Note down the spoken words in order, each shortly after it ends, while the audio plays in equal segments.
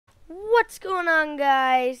What's going on,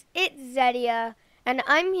 guys? It's Zedia, and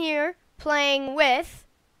I'm here playing with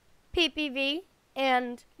PPV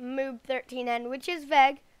and Moob13N, which is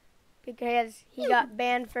Veg, because he got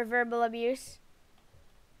banned for verbal abuse.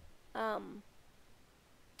 I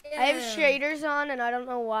have shaders on, and I don't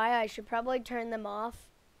know why. I should probably turn them off,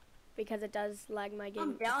 because it does lag my game.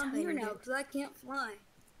 I'm down here now, because I can't fly.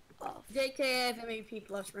 Off. JK, I have MVP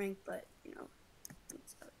plus rank, but, you know.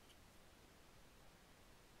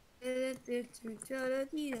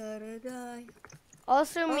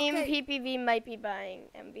 Also, me and PPV might be buying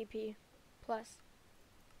MVP plus.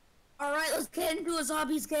 Alright, let's get into a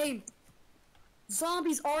zombies game.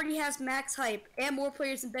 Zombies already has max hype and more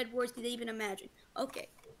players than Bed Wars could even imagine. Okay.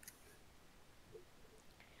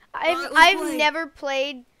 I've never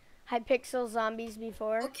played Hypixel zombies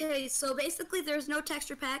before. Okay, so basically there's no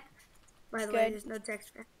texture pack. By the way, there's no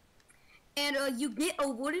texture pack. And you get a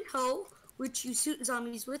wooden hoe, which you shoot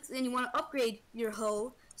zombies with, and you want to upgrade your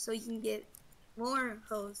hoe so you can get more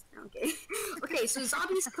hoes. Okay. Okay, so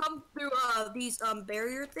zombies come through these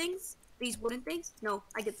barrier things, these wooden things. No,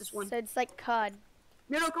 I get this one. So it's like COD.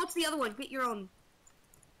 No, go to the other one. Get your own.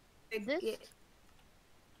 This?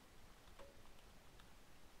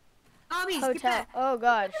 Zombies, Hotel. get back. Oh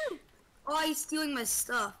gosh. Oh, he's stealing my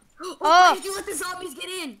stuff. Oh, Oh. why did you let the zombies get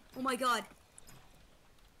in? Oh my god.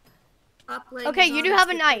 Okay, you do have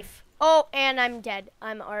a knife. Oh, and I'm dead.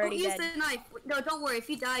 I'm already use dead. the knife. No, don't worry. If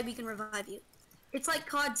you die, we can revive you. It's like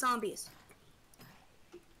COD zombies.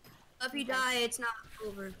 If you die, it's not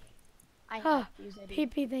over. I have to use it.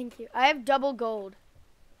 PP, thank you. I have double gold.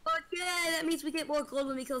 But yeah, that means we get more gold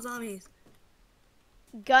when we kill zombies.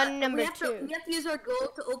 Gun number we have 2. We have to use our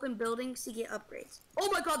gold to open buildings to get upgrades. Oh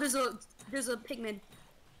my god, there's a pigman.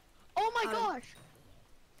 Oh my gosh.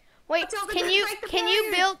 Wait,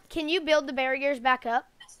 can you build the barriers back up?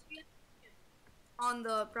 On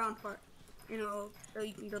the brown part, you know, so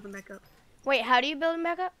you can build them back up. Wait, how do you build them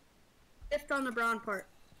back up? Lift on the brown part.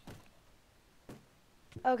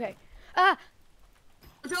 Okay. Ah!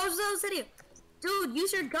 Dude,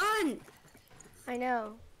 use your gun! I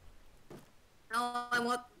know. No,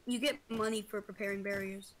 you get money for preparing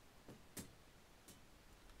barriers.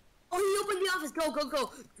 Oh, he opened the office.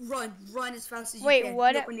 Go. Run as fast as you can. Wait,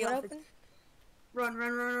 what? He opened the office. Opened?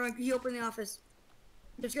 Run. He opened the office.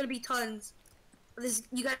 There's gonna be tons.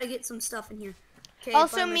 You gotta get some stuff in here. Okay,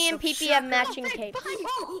 also, me and PP have matching capes.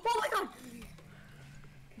 Oh my god!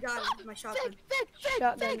 Got it, my shotgun.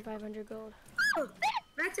 Shotgun, 500 gold. Oh,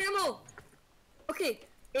 max ammo! Okay,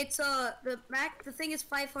 it's the thing is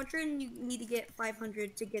 500 and you need to get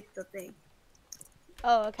 500 to get the thing.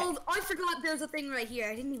 Oh, okay. Oh, I forgot there's a thing right here.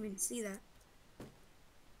 I didn't even see that.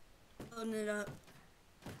 Open it up.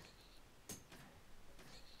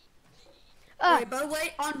 Alright, by the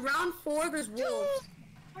way, on round 4 there's wolves.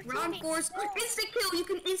 Round 4 is insta kill. You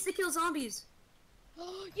can insta kill zombies.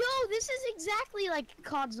 Yo, this is exactly like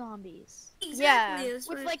COD zombies. Exactly. Yeah.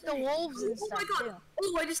 With like the wolves and stuff. Oh my god. Too.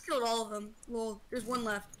 Oh, I just killed all of them. Well, there's one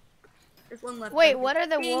left. Wait, what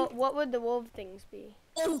would the wolf things be?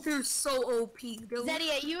 Oh, they're so OP.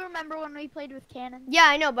 Zedia, you remember when we played with cannons? Yeah,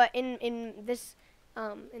 I know, but in this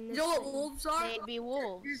you know what wolves are? They'd be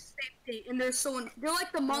wolves. And they're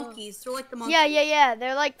like the monkeys. They're like the monkeys. Yeah.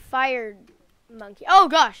 They're like fired monkey. Oh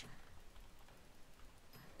gosh.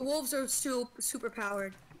 The wolves are super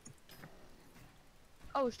powered.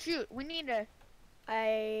 Oh shoot, we need to.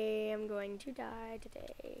 I am going to die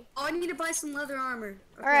today. Oh, I need to buy some leather armor.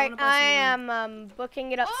 Okay, all right, I am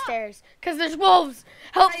booking it upstairs because there's wolves.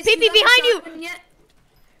 Help! Guys, PP behind you!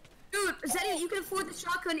 Dude, Zedia, you can afford the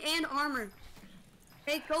shotgun and armor.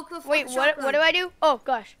 Hey, go for Wait, the what shotgun. do I do? Oh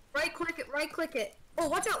gosh. Right click it. Oh,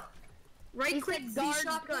 watch out. Right click the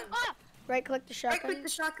shotgun. Right click the shotgun. Right click the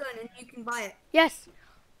shotgun and you can buy it. Yes.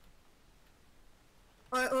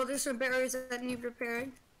 Alright, oh, there's some barriers that need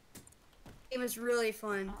repairing. Game is really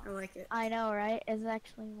fun. I like it. I know, right? It's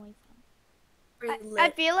actually really fun. Really I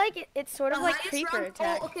lit. feel like it's sort of The like highest creeper round,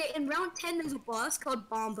 attack. Oh, okay, in round 10 there's a boss called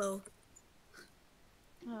Bombo.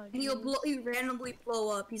 Oh, And he'll randomly blow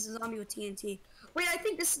up. He's a zombie with TNT. Wait, I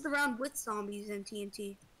think this is the round with zombies and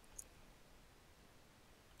TNT.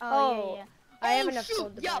 Oh, yeah. I have enough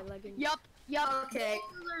gold to buy leggings. Yup. Okay.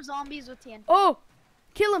 Those are zombies with TNT. Oh,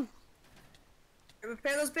 kill him.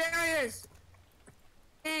 Repair those barriers.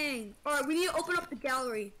 Dang. Alright, we need to open up the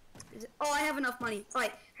gallery. Oh, I have enough money.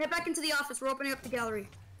 Alright, head back into the office. We're opening up the gallery.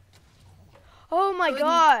 Oh my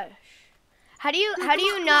gosh. How do you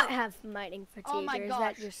not have mining fatigue? Oh my or is gosh.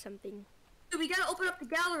 that just something? Dude, we gotta open up the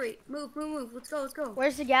gallery. Move. Let's go.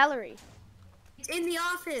 Where's the gallery? It's in the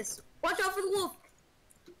office. Watch out for the wolf.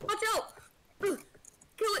 Watch out. Kill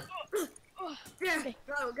it. Yeah, Okay.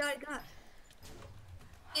 got it.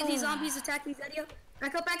 And these zombies attacking Zedia.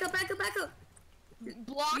 Back up.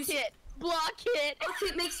 Block it. Block it. Okay,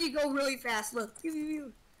 it makes you go really fast. Look.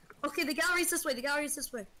 Okay, the gallery's this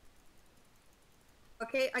way.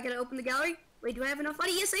 Okay, I gotta open the gallery. Wait, do I have enough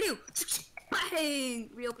money? Yes, I do. Bang!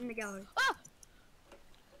 Reopen the gallery. Ah!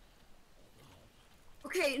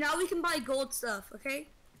 Okay, now we can buy gold stuff, okay?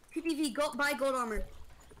 PPV, buy gold armor.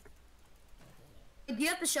 Do you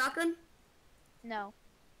have the shotgun? No.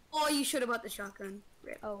 Oh, you should have bought the shotgun.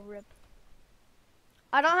 Rip. Oh, rip.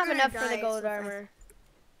 I don't have You're enough gonna for the die gold so fast. armor.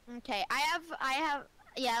 Okay, I have.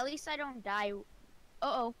 Yeah, at least I don't die.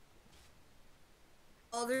 Uh-oh.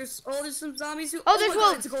 Oh, there's some zombies who. Oh, there's my God,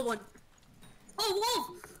 wolves. it's a gold one. Oh,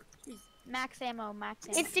 wolf! Max ammo.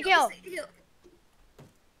 It's to kill.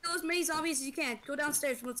 Kill as many zombies as you can. Go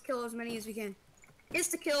downstairs and let's kill as many as we can.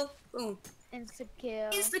 Insta kill. Boom. Insta kill.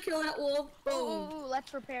 Insta kill that wolf. Boom. Ooh,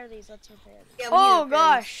 let's repair these. Yeah, we Yeah, we Oh need to repair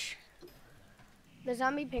gosh. The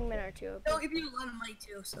zombie pigmen are too these. OP. They'll give you a lot of money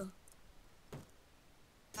too, so.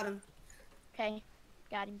 Got him. Okay,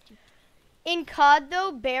 got him too. In COD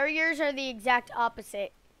though, barriers are the exact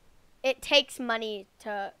opposite. It takes money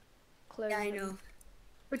to close Yeah, I them. know.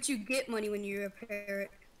 But you get money when you repair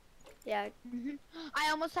it. Yeah. I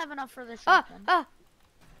almost have enough for the Ah, shotgun.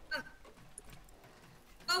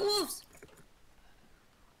 Oh, wolves!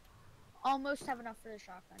 Almost have enough for the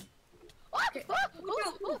shotgun. Okay. I'm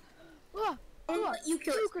gonna let you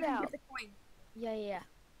kill it. Juke So it you can out. get the coin. Yeah.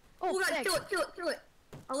 Oh, God, thanks. kill it.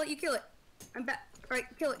 I'll let you kill it. I'm back. Alright,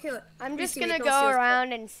 kill it. I'm Please just see me, gonna don't go steal his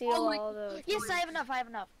around and seal Oh my- all those. Yes, I have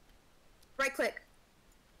enough. Right click.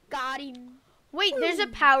 Got him. Wait, there's a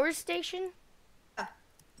power station?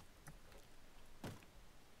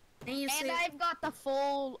 And you And say, I've got the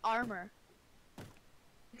full armor.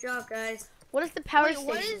 good job, guys. What is the power Wait,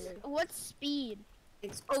 station? what's speed?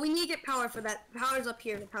 Thanks. Oh, we need to get power for that. Power's up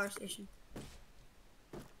here, the power station.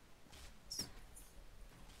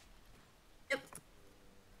 Yep.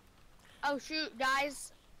 Oh shoot,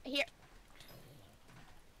 guys. Here.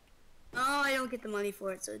 Oh, I don't get the money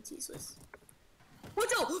for it, so it's useless. Watch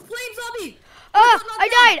out! Flame zombie! Ah! not I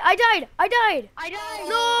died! I died.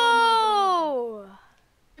 Oh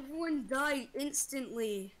No! Everyone died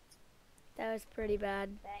instantly. That was pretty bad.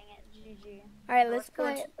 Dang it, GG. All right, That let's was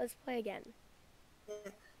good. play. Let's play again.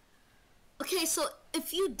 Yeah. Okay, so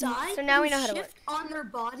if you die, So now we you know how to shift on their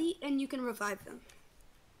body and you can revive them.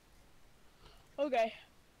 Okay.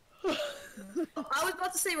 I was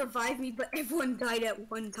about to say revive me, but everyone died at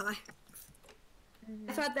one time.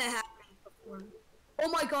 I've had that happen before. Oh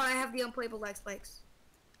my god, I have the unplayable lag spikes.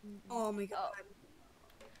 Oh my god.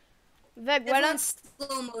 Veg, why Everyone's don't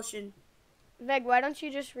slow motion.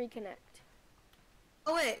 you just reconnect?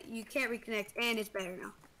 Oh wait, you can't reconnect, and it's better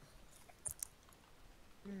now.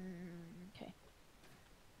 Okay.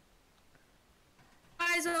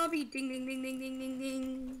 Hi zombie, ding ding ding ding ding ding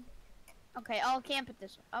ding. Okay, I'll camp at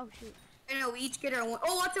this one. Oh shoot. I know, we each get our one.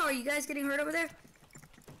 Oh, watch out, are you guys getting hurt over there?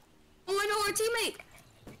 Oh, I know, our teammate!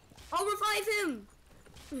 I'll revive him!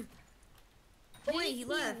 Oh wait, he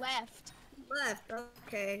left. Left,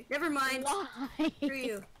 okay. Never mind. Why? Screw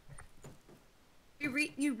you.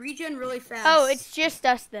 You regen really fast. Oh, it's just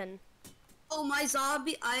us then. Oh, my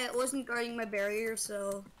zombie, I wasn't guarding my barrier,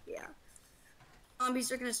 so, yeah.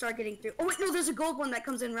 Zombies are gonna start getting through. Oh wait, no, there's a gold one that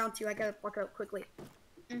comes in round 2. I gotta block out quickly.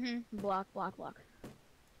 Block.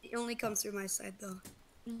 It only comes through my side, though.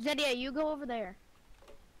 Zedia, you go over there.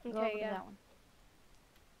 Go over Okay, to yeah. that one.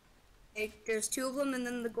 Okay, there's 2 of them, and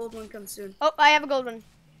then the gold one comes soon. Oh, I have a gold one.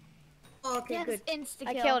 Oh, okay, Yes, good. insta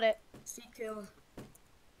I kill. killed it. See kill.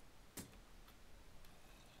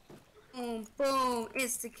 Boom, boom,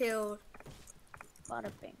 insta kill.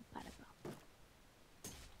 Bada bing, bada boom.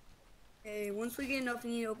 Okay, once we get enough,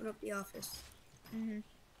 we need to open up the office.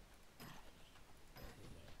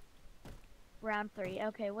 Round 3.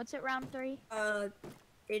 Okay, what's it? Round 3?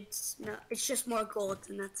 It's not. It's just more gold,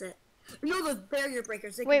 and that's it. No, the barrier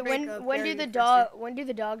breakers. They can Wait, break a when do barrier the faster. when do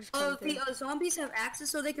the dogs come through? The zombies have access,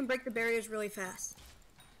 so they can break the barriers really fast.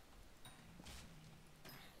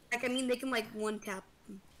 Like, I mean, they can like one tap.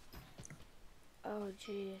 Oh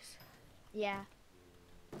jeez. Yeah.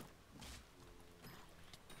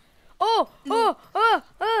 Oh! Whoa,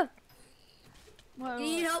 You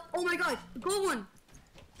need help? Oh my god, the gold one!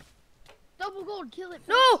 Double gold, kill it.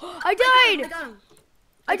 No! I I died! got him.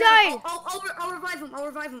 I got died! him. I'll revive him. I'll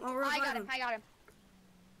revive him. I got him.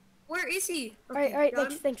 Where is he? Alright, alright,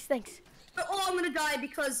 got him. thanks. Oh, I'm gonna die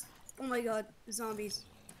because. Oh my god, the zombies.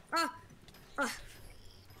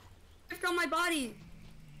 Shift on my body.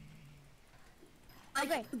 Like,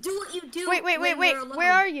 Okay. do what you do. Wait, when you're alone.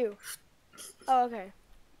 where are you? Oh, okay.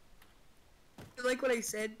 Like what I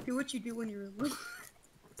said, do what you do when you're alone.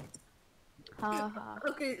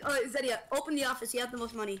 Okay, Zedia, open the office. You have the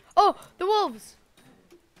most money. Oh, the wolves.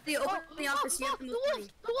 Zedia, open the office. You have the most money.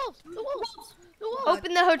 The wolves!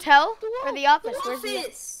 Open the hotel or the office? Where's the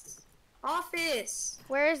office?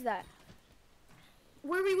 Where is that?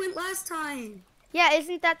 Where we went last time. Yeah,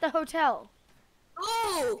 isn't that the hotel?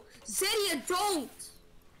 Oh, Zedia, don't.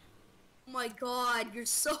 Oh my God, you're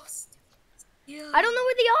so stupid. Yeah. I don't know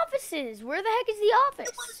where the office is. Where the heck is the office?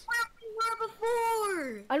 It was where we were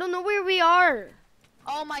before. I don't know where we are.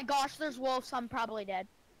 Oh my gosh, there's wolves. I'm probably dead.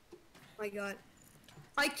 Oh my God.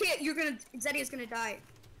 I can't. Zedia's gonna die.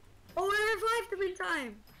 Oh, I revived him in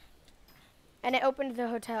time. And it opened the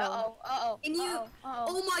hotel. And you.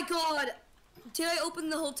 Oh my God. Did I open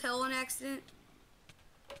the hotel on accident?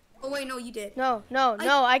 Oh wait, no, you did. No,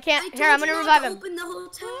 I can't. Here, I'm gonna revive him. Open the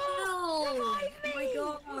hotel. Oh my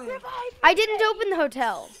God. I didn't open the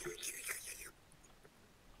hotel.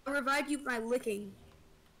 I revived you by licking.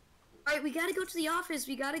 All right, we gotta go to the office.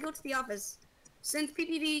 Since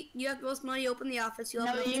PPV, you have the most money. Open the office. You'll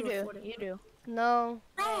have No, to you afford it. do. No.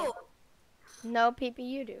 No. No, PP,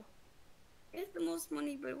 you do. It's the most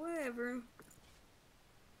money, but whatever.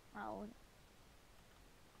 Oh.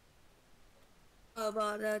 I'm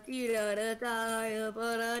gonna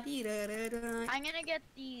get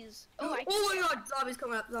these. Oh my God! Zombies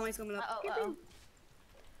coming up.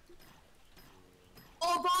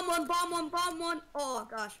 Oh, bomb one. Oh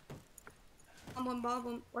gosh. Bomb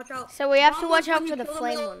one. Watch out. So we have to Bomb watch ones, out when for you the kill them,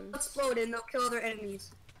 flame they'll ones. explode and they'll kill other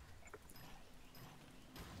enemies.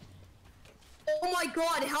 Oh my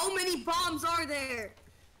God! How many bombs are there?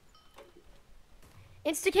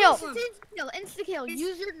 Insta kill. Insta kill.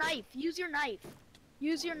 Use your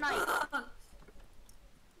knife.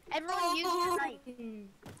 Everyone use your knife.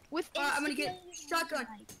 With I'm gonna get insta-kill, shotgun.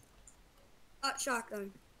 Hot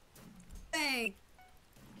shotgun. Bang.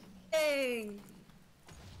 Bang.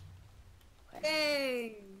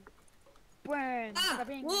 Bang. Burn. Ah,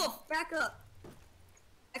 wolf, back up.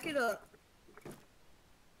 Back it up.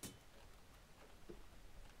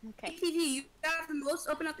 Okay. TV, you have the most.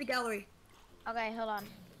 Open up the gallery. Okay, hold on.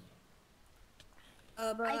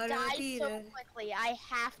 I died so quickly. I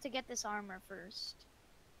have to get this armor first.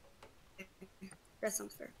 That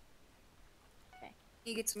sounds fair. Okay.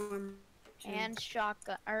 You get some armor. And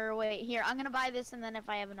shotgun. Or wait, here. I'm gonna buy this, and then if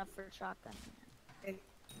I have enough for shotgun. Okay.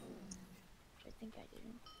 Which I think I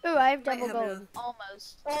do. Ooh, I have Might double have gold. enough.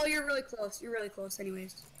 Almost. Oh, you're really close.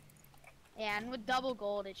 Anyways. Yeah, and with double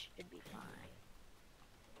gold, it should be fine.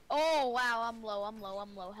 Oh wow, I'm low.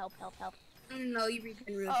 Help. No, you regen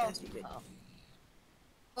really fast. You did. Oh.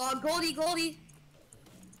 Oh, Goldie.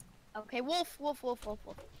 Okay, wolf. Wolves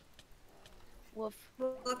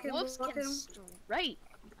Block him. can straight.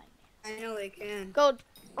 I know they can. Gold.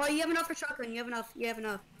 Oh, you have enough for shotgun. You have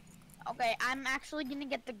enough. Okay, I'm actually gonna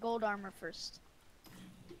get the gold armor first.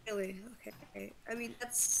 Really? Okay. I mean,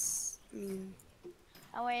 that's.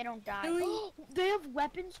 That way I don't die. Really? They have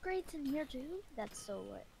weapons crates in here too? That's so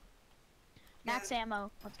lit. Max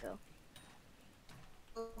ammo. Let's go.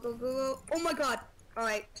 Go. Oh my God.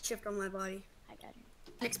 Alright, shift on my body. I got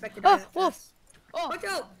you. Unexpected. Wolf. Oh! Watch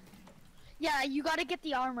out! Yeah, you gotta get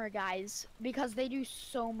the armor, guys, because they do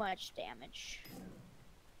so much damage.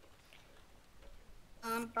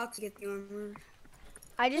 I'm about to get the armor.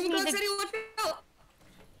 I just need to. Watch out!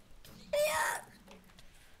 Yeah.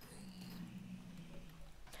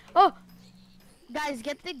 Oh, Guys,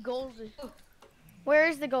 get the gold. where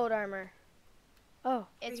is the gold armor? Oh,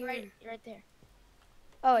 It's right there.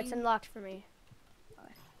 oh, it's unlocked for me.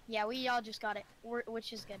 Yeah, we all just got it,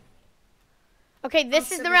 which is good. Okay,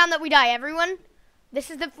 this is the round that we die, everyone.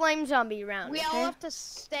 This is the flame zombie round. We okay? all have to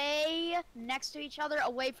stay next to each other,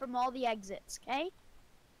 away from all the exits, okay?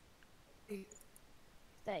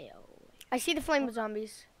 Stay away. I see the flame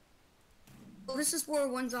zombies. Well, this is where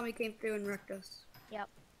one zombie came through and wrecked us. Yep.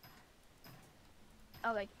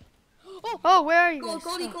 Okay. Oh, where are you guys?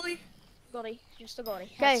 Goldie. Just a Goldie.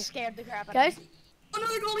 Guys. That scared the crap out of Guys, me.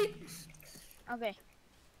 Another Goldie! Okay.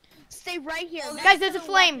 Stay right here. Oh, next guys, to there's a the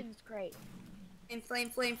flame. weapons crate.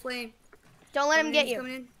 Flame. don't let him get you.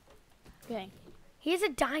 Coming in. Okay. He has a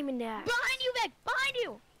diamond axe. Behind you, Vic! Behind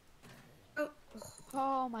you! Oh,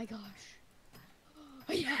 Oh my gosh.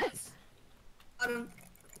 Yes!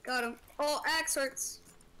 got him. Oh, axe hurts.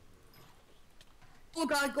 Oh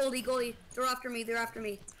God, Goldie. They're after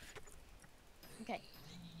me. Okay.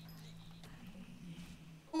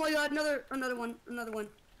 Oh my God, another one.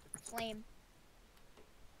 Flame.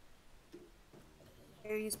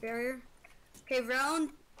 Carrying his barrier. Okay, round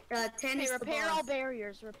 10 is the Repair boss. all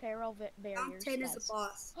barriers. Repair all barriers. Round 10 is the guys.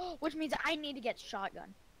 boss. Which means I need to get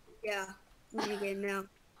shotgun. Yeah. minigame now.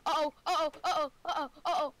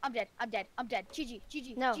 Uh-oh. I'm dead.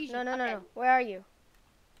 GG. No, GG. no. I'm dead. Where are you?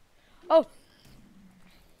 Oh.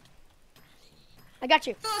 I got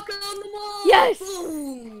you. Shotgun them all. Yes!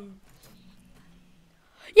 Boom.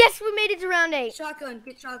 Yes, we made it to round 8. Shotgun.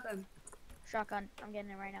 Get shotgun. Shotgun. I'm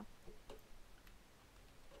getting it right now.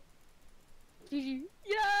 GG.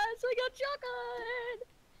 Yes, I got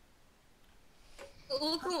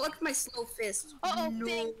shotgun. Look at my slow fist. Uh-oh, No.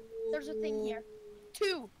 thing. There's a thing here.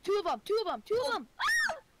 Two of them.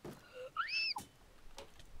 Ah!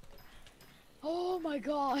 Oh my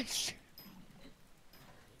gosh.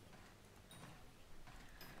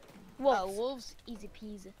 Wolves. Wolves, easy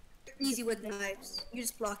peasy. Easy with knives. You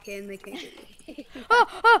just block in, they can't get you.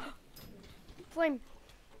 Oh! Flame.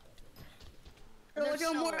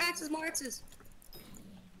 Oh, more axes.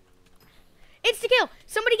 Insta-kill!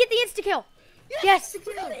 Somebody get the insta-kill! Yes!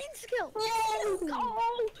 We got the insta-kill.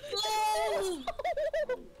 Oh.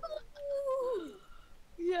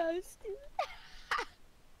 Yes.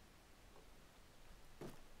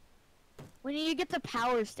 We need to get the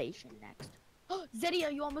power station next.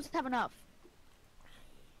 Zedia, you almost have enough.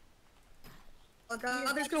 Oh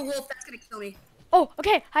god, there's gonna wolf. That's gonna kill me. Oh,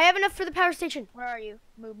 okay. I have enough for the power station. Where are you?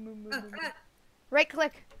 Move. Right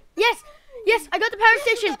click. Yes! Yes, I got the power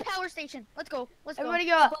station! The power station. Let's go. Everybody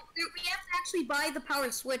go up. But we have to actually buy the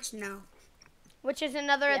power switch now. Which is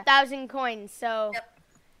another Yeah. 1,000 coins, so... Yep.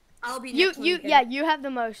 I'll be You next one again. yeah, you have the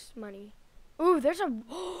most money. Ooh, there's a rocket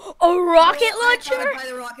I launcher? gotta buy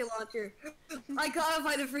the rocket launcher. I gotta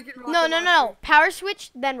buy the freaking rocket No. launcher. Power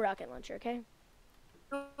switch, then rocket launcher, okay?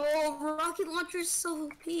 Oh, rocket launcher's so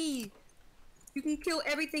OP. You can kill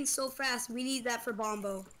everything so fast. We need that for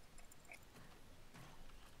Bombo.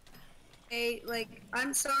 Hey, like,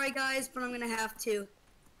 I'm sorry guys, but I'm gonna have to.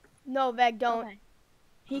 No, Veg, don't. Okay.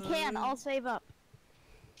 He can. I'll save up.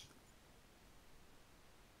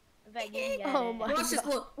 Veg, you can get Oh it. my Watch this,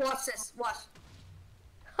 look. Watch this. Watch.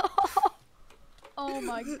 Oh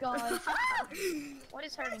my gosh. What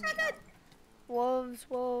is hurting me? Wolves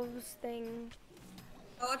thing.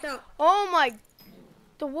 Oh, watch out. Oh my...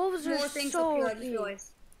 The wolves are More things so up here, I OP. just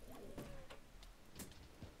realized.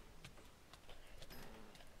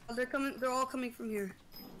 Oh, they're all coming from here.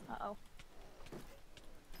 Uh-oh.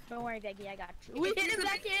 Don't worry, Veggie, I got you. We hit him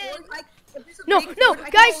back in! No,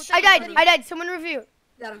 guys, I died. Someone review.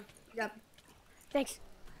 Got him. Thanks.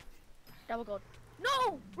 Double gold.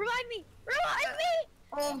 No! Revive me! Revive me!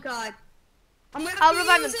 Oh god. I'll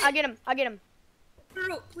revive him. I'll get him.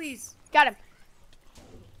 No, please. Got him.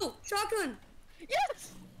 Oh, shotgun.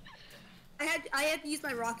 Yes! I had to use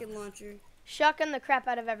my rocket launcher. Shotgun the crap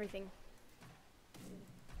out of everything.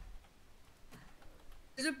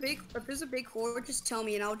 If there's a big horde, just tell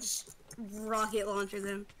me and I'll just rocket launcher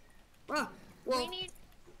them. Wow. Well,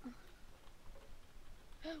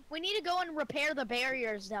 We need to go and repair the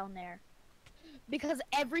barriers down there. Because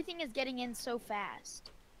everything is getting in so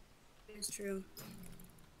fast. it's true.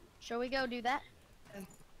 Shall we go do that?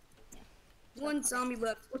 One zombie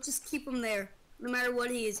left. Let's just keep him there. No matter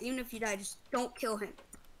what he is. Even if you die, just don't kill him.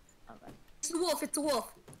 Okay. It's a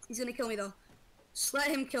wolf. He's gonna kill me though. Just let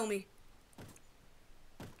him kill me.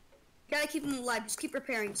 Gotta keep him alive. Just keep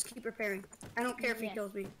repairing. I don't care if he Yeah.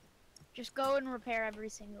 kills me. Just go and repair every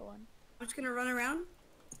single one. I'm just gonna run around.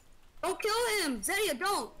 Don't kill him! Zedia,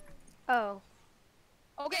 don't! Oh.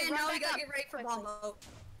 Okay, And run now we back gotta up get ready for quickly. Bombo.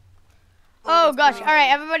 Oh gosh. All right,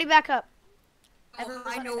 everybody back up. Oh,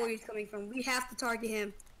 I know where he's coming from. We have to target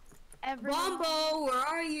him. Everyone. Bombo, where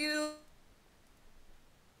are you?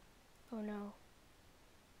 Oh no.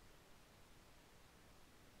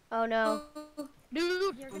 Oh no.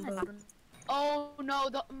 Dude, you're gonna. Oh no,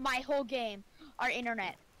 my whole game. Our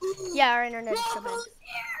internet. Yeah, our internet is so bad. Bombo's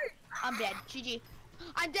here! I'm dead. GG.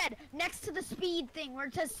 I'm dead. Next to the speed thing where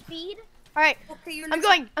it says speed. All right. Okay, you're I'm next.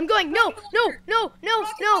 going. No.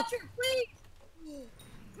 Rocket launcher, please!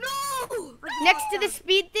 No! Next to the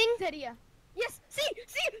speed thing? Zedia. Yes. See me.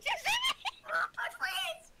 Please!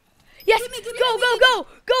 Yes. Give me,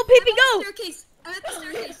 Go, Pee-Pee, go.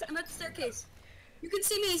 I'm at the staircase. You can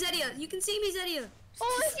see me, Zedia.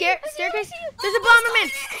 Oh, Staircase? There's a bomberman.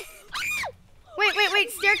 Wait.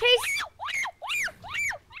 Staircase?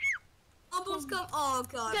 Almost come. Oh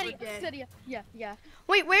god, we're dead. Zedia. Yeah.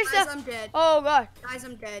 Wait, where's Guys, the... I'm dead. Oh god. Guys,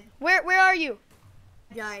 I'm dead. Where are you?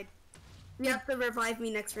 I died. You have to revive me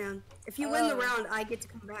next round. If you win the round, I get to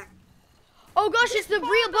come back. Oh gosh, it's the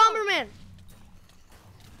real bomberman.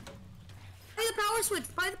 Buy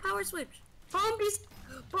the power switch.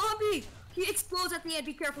 Bombi! He explodes at the end.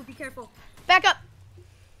 Be careful. Back up.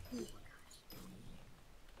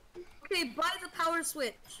 Okay, buy the power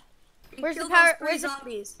switch. And Where's the kill power? those 3 Where's the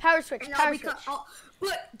zombies. power switch? And Power switch.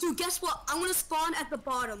 But dude, guess what? I want to spawn at the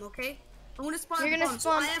bottom. Okay. I want to spawn. You're at the gonna bottom,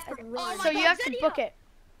 spawn. So I have to run. So you have to Zedia. book it.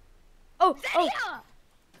 Oh, oh, Zedia!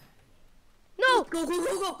 no! Go, go, go,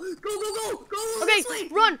 go, go, go, go, go. Okay, this way.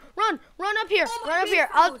 run up here, Oh, my run up here.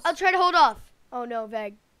 feet I'll froze. try to hold off. Oh no,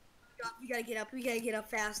 Veg. We gotta get up. We gotta get up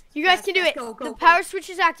fast. You guys Fast, can do fast. it. Go, go, The go. power switch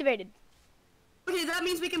is activated. Okay, that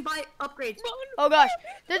means we can buy upgrades. Oh gosh,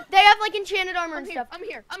 they have like enchanted armor and stuff. I'm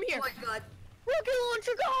here. Oh my god. Rocket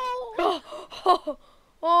launcher, go!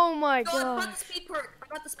 Oh my No, I bought gosh. the speed perk. I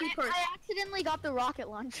bought the speed perk. I accidentally got the rocket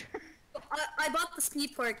launcher. I bought the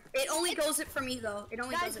speed perk. It only goes it for me though. It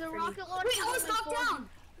only Guys, does it the for me. rocket launcher Wait, I was is knocked only down.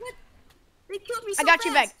 What? They killed me so I got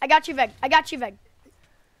you, Veg. fast. I got you, Veg. I got you, Veg.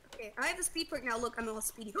 Okay, I have the speed perk now. Look, I'm all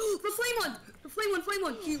speedy. The flame one! The flame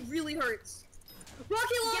one! He really hurts. Rocket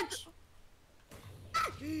launch!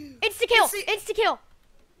 Insta kill! Insta- Insta kill!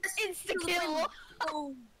 Insta-kill.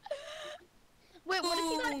 Oh. Wait, what if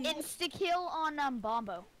you Boom. got insta-kill on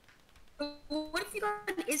Bombo? What if you got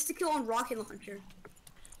an insta kill on rocket launcher?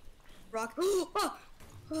 Rock.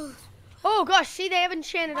 Oh. Oh gosh, see they have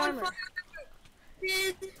enchanted On armor.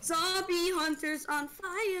 fire. Zombie hunters on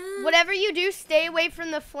fire. Whatever you do, stay away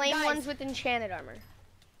from the flame Guys. ones with enchanted armor.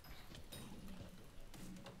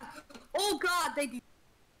 Oh god, they do.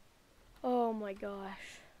 Oh my gosh.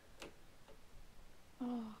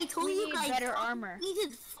 I told We you need guys better armor.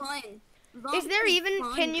 Needed fun. Is there even,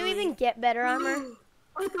 can you even get better armor?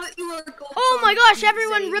 I thought you were gold Oh my zombie, gosh,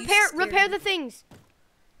 everyone you repair scared the me. things.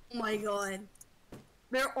 Oh my god.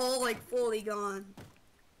 They're all like fully gone.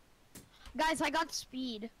 Guys, I got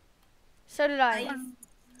speed. So did I.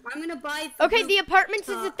 I'm gonna buy. Okay, the apartments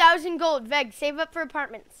is 1,000 gold. Veg, save up for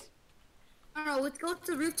apartments. I don't know. Let's go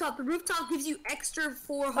to the rooftop. The rooftop gives you extra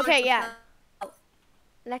 4 hearts. Okay, of yeah. health.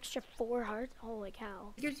 An extra 4 hearts? Holy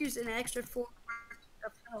cow. It gives you an extra 4 hearts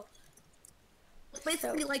of health. It's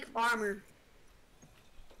basically like armor.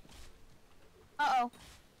 Uh-oh.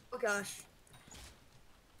 Oh gosh.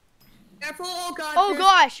 Careful! Oh god. Oh there's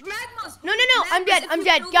gosh. Magmas. No, no, no, I'm dead, If I'm you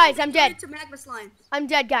dead, kill guys, them, I'm they turn dead. into magma slimes. I'm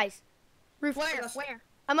dead, guys. Roof. Where? gosh. Where?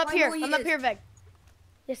 I'm up I here. know he I'm up is. here, Veg.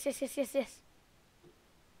 Yes, yes, yes, yes, yes.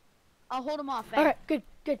 I'll hold them off. All right, good,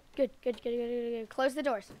 good, good, good, good, good, good, good. Close the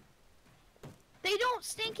doors. They don't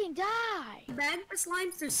stinking die. Magma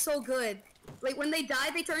slimes are so good. Like when they die,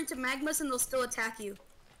 they turn into magmas and they'll still attack you.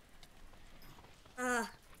 Oh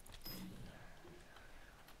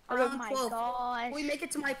Round my 12. gosh. We make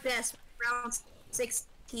it to my best. Round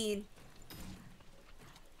 16.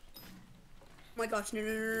 Oh my gosh, no, no,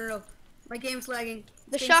 no, no, no. My game's lagging.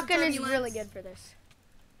 The Game's shotgun is turbulence. really good for this.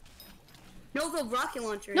 No, the rocket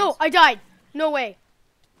launcher No, is. I died. No way.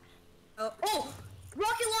 Oh!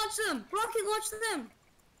 Rocket launch them! Rocket launch them!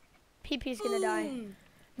 PP's gonna die. Boom.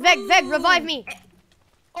 Veg, Veg, Boom. revive me.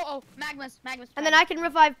 Oh, Magmas. And then I can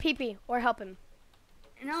revive PP or help him.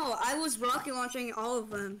 No, I was rocket launching all of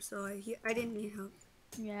them, so I didn't need help.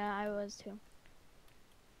 Yeah, I was too.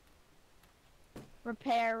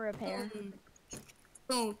 Repair. Boom.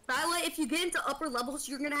 Boom. By the way, if you get into upper levels,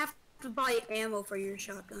 you're gonna have to buy ammo for your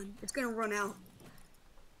shotgun. It's gonna run out.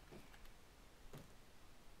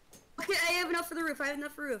 Okay, I have enough for the roof. I have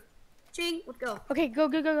enough for the roof. Ching, let's go. Okay, go,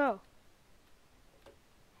 go, go, go.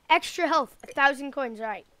 Extra health, 1,000 coins,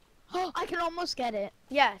 right? Oh, I can almost get it.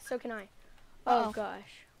 Yeah, so can I. Oh Uh-oh.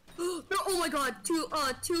 gosh. Oh my god, two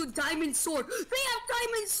diamond swords. They have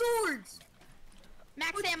diamond swords!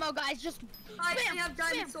 Max ammo, guys. Just Guys, spam, they have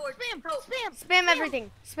diamond spam, swords. spam, Help. spam. Spam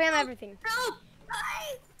everything. Spam Help. everything. Help!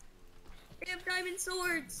 Guys! They have diamond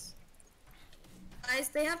swords. Guys,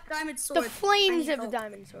 they have diamond The swords. flames I of need the help.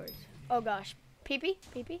 diamond swords. Oh gosh. PP?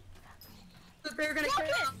 PP? They're gonna kill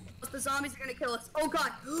us. The zombies are gonna kill us. Oh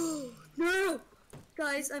god. No!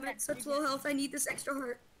 Guys, I'm at such low health. I need this extra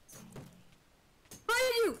heart.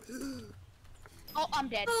 Behind you! Oh, I'm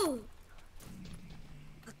dead. Oh!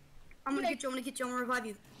 I'm gonna get you, I'm gonna get you, I'm gonna revive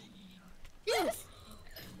you. Yes.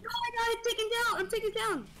 No, I got it taken down! I'm taken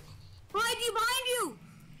down! Behind you!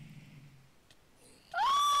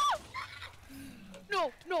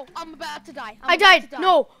 No, I'm about to die. I died.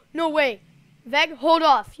 No, no way. Veg, hold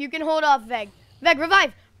off. You can hold off, Veg. Veg,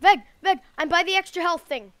 revive. Veg, I'm by the extra health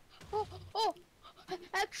thing. Oh,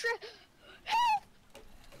 extra.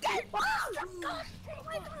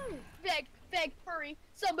 Beg, hurry.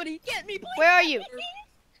 Somebody get me, please. Where are you?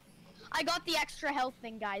 I got the extra health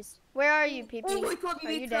thing, guys. Where are you, PP? Oh my god, Are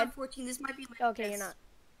we you made dead? round 14. This might be my Okay, you're best. not.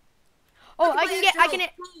 Oh, Look at I my can extra get.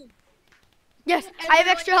 health. Boom. Yes, And I have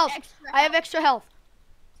we're extra like health. extra I have extra health.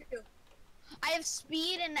 I have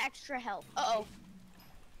speed and extra health. Uh-oh.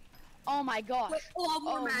 Oh my gosh. Wait, oh,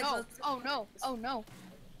 more Oh no. magmas. Oh no. Oh no.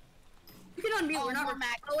 You can unmute. Oh, We're not. more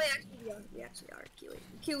Mac. Oh wait, actually we are. We actually are. Kiwi.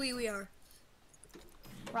 Kiwi, we are.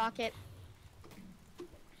 Rocket.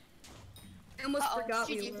 I almost forgot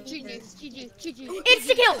we GG, were. GG.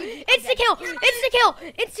 Insta kill! Insta kill! Insta kill!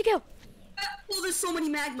 Insta kill! Oh, there's so many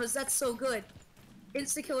magmas. That's so good.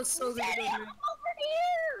 Insta kill is so good. Over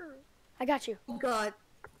here! I got you. Oh god.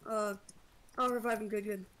 I'll revive him.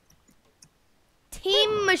 Good.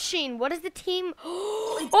 Team machine. What is the team?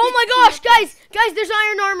 Oh my gosh, guys! Guys, there's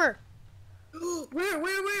iron armor.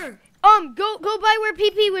 Where? Go by where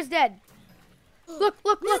PP was dead. Look.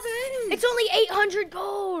 Where that is? It's only 800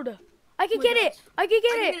 gold. I could my get it. gosh. I could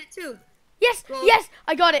get I it. get it too. Yes, Well- yes,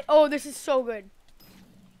 I got it. Oh, this is so good.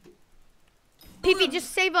 PP,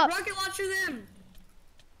 just save up. Rocket launcher them.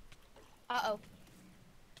 Uh-oh.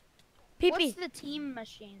 PP, What's the team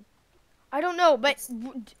machine? I don't know, but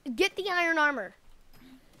get the iron armor.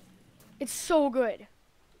 It's so good.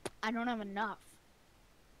 I don't have enough.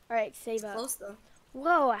 All right, save up. Close though.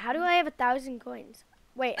 Whoa, how do I have 1,000 coins?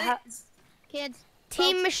 Wait, how, Kids.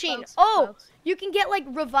 team folks, machine. folks, Oh, folks. you can get like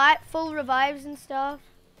full revives and stuff.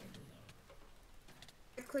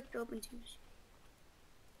 I clicked open team.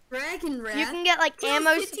 Dragon rat. You can get like Kill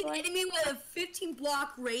ammo 15 supply. enemy with a 15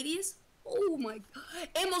 block radius. Oh my god.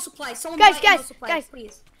 Ammo supply. Someone Guys, buy ammo guys, supply, guys.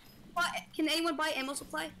 please. Can anyone buy ammo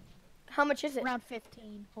supply? How much is it? Around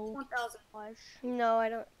 15. Oh, 1,000. gosh. No, I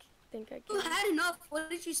don't think I You can. had enough. What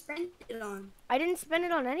did you spend it on? I didn't spend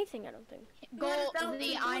it on anything, I don't think. Gold, that the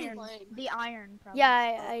was iron. fine. The iron, probably.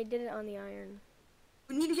 Yeah, I did it on the iron.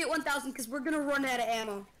 We need to get 1,000 because we're gonna run out of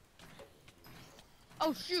ammo.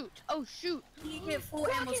 Oh, shoot. We need to get full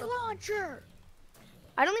ammo Rocket supply. launcher.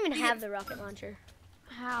 I don't even have the rocket launcher.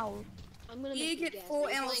 How? I'm gonna You make get guess. full Are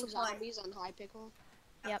you ammo playing supply. zombies on Hypixel?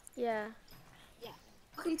 Yeah.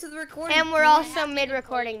 Welcome to the recording. And we're also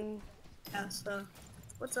mid-recording. Yeah, so.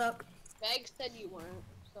 What's up? Meg said you weren't,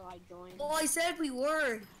 so I joined. Well, I said we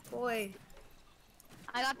were. Boy.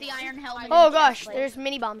 I got the iron helmet. Oh and gosh, chestplate. there's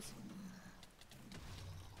mini bombs.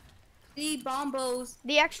 The bombos.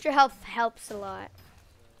 The extra health helps a lot.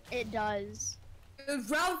 It does.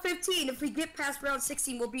 Round 15. If we get past round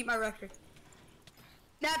 16, we'll beat my record.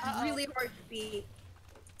 That's really hard to beat.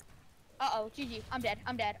 Uh-oh, GG. I'm dead.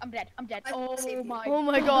 I Oh saved you. my. Oh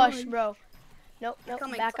my gosh, bro. Nope,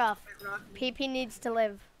 Coming back from off. that rock. PP needs to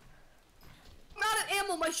live. I'm out of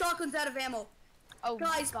ammo. My shotgun's out of ammo. Oh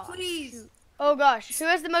Guys, gosh. please. Oh gosh, who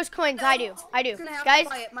has the most coins? I do. I'm gonna have Guys, to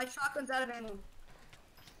buy it. My shotgun's out of ammo.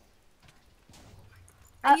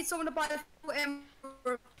 Uh, I need someone to buy full ammo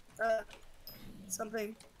for,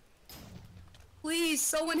 something. Please,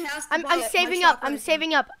 someone has to buy I'm it. My saving up. shotgun I'm is-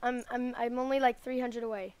 saving up. I'm only like 300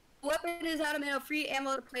 away. Weapon is out of ammo. Free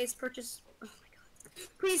ammo to place. Purchase. Oh my god.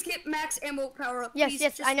 Please get max ammo power up. Yes, Please,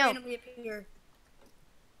 yes, just I know. Randomly appear.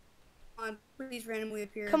 Come on, please randomly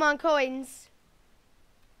appear. Come on, coins.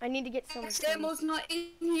 I need to get so much Max coins. ammo's not in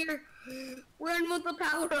here. When will the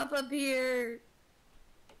power up appear?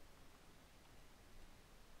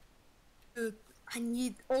 Dude, I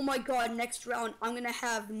need. Oh my god! Next round, I'm gonna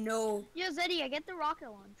have no. Yo, Zedia, get the rocket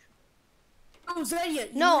launch. Oh,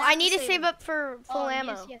 Zedia. No, I need to save up for full Oh,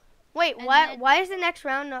 ammo. yes. Wait, And why then- why is the next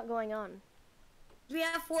round not going on? We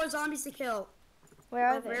have 4 zombies to kill. Where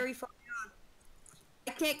are We're they? very far gone.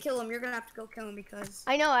 I can't kill them. You're gonna have to go kill them because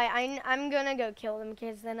I know. I'm gonna go kill them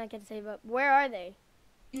because then I can save up. Where are they?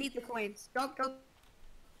 you need the coins. Don't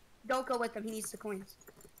go with them. He needs the coins.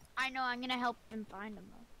 I know, I'm gonna help him find them,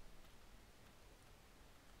 though.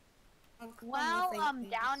 Oh, come on, While thank I'm you.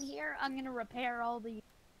 down here, I'm gonna repair all the...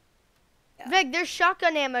 Yeah. Veg, there's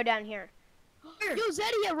shotgun ammo down here. Here, Yo,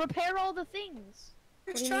 Zedia, repair all the things.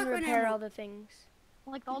 What there's do you mean shotgun repair ammo. all the things?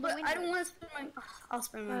 Like all the But windows. I don't want to spend my. I'll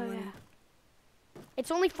spend my Oh, money. yeah.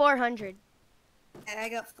 It's only 400. I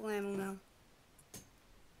got full ammo now.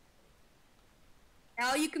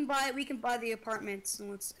 Now you can buy. We can buy the apartments, and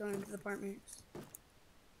let's go into the apartments.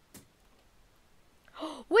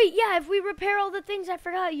 Wait, yeah, if we repair all the things, I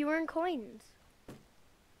forgot you earn coins.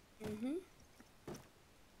 Mhm.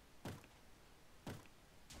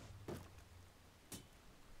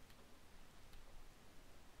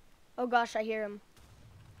 Oh gosh, I hear him.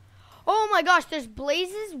 Oh my gosh, there's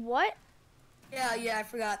blazes? What? Yeah, I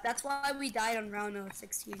forgot. That's why we died on round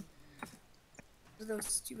 16. Those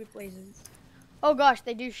stupid blazes. Oh gosh,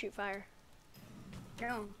 they do shoot fire.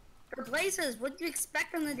 No. They're blazes. What do you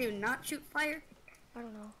expect them to do? Not shoot fire? I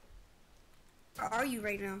don't know. Where are you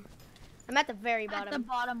right now? I'm at the very At the bottom.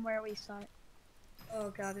 bottom where we start.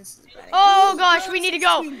 Oh god, this is bad. Oh gosh, we need to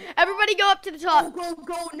go. Everybody go up to the Go, top.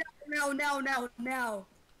 go, now.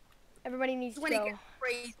 Everybody needs to When it go. gets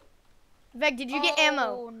crazy. Veg, did you get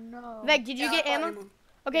ammo? Oh no. Veg, did you Yeah, get I bought ammo? ammo.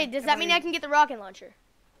 Okay, Yeah, does I that bought mean ammo. I can get the rocket launcher?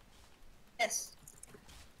 Yes.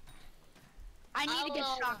 I need to don't get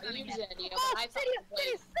know about shotgun you, again. Zedia, but Oh, I thought Zedia, the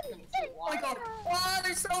place Zedia, was Zedia, Oh my god. Zedia. Oh,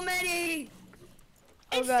 there's so many.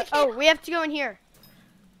 Oh god. Oh, we have to go in here.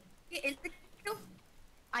 Is the kill?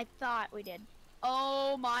 I thought we did.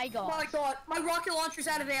 Oh my Oh my god. god. My rocket launcher's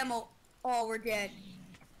out of ammo. Oh, we're dead.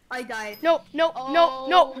 I died. No, no, no, Oh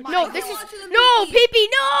no, my no. God. This is Launcher the no, PP. PP,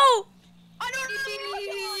 no,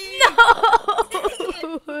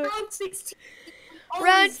 no. Round 16. Oh,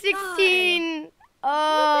 Round he's 16. Look at how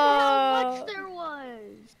Oh. much there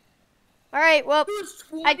was. All right. Well, died. He was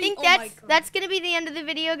 20. I think Oh my God. that's gonna be the end of the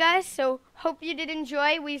video, guys. So hope you did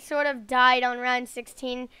enjoy. We sort of died on round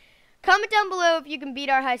 16. Comment down below if you can beat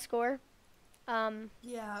our high score.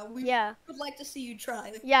 Yeah, we Yeah. would like to see you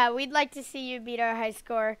try. Yeah, we'd like to see you beat our high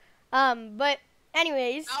score. But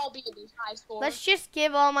anyways, I'll be the high score. let's just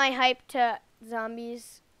give all my hype to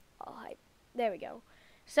zombies. All hype. There we go.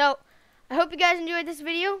 So I hope you guys enjoyed this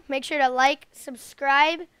video. Make sure to like,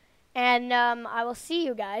 subscribe, and I will see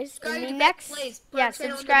you guys Subscribe in the to Veg next. Plays. Put Yeah, our channel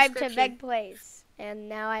in the subscribe to description. Veg Plays. And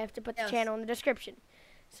now I have to put the Yes. channel in the description.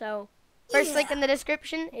 So first link Yeah. in the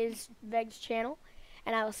description is Veg's channel.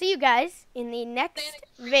 And I will see you guys in the next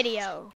video.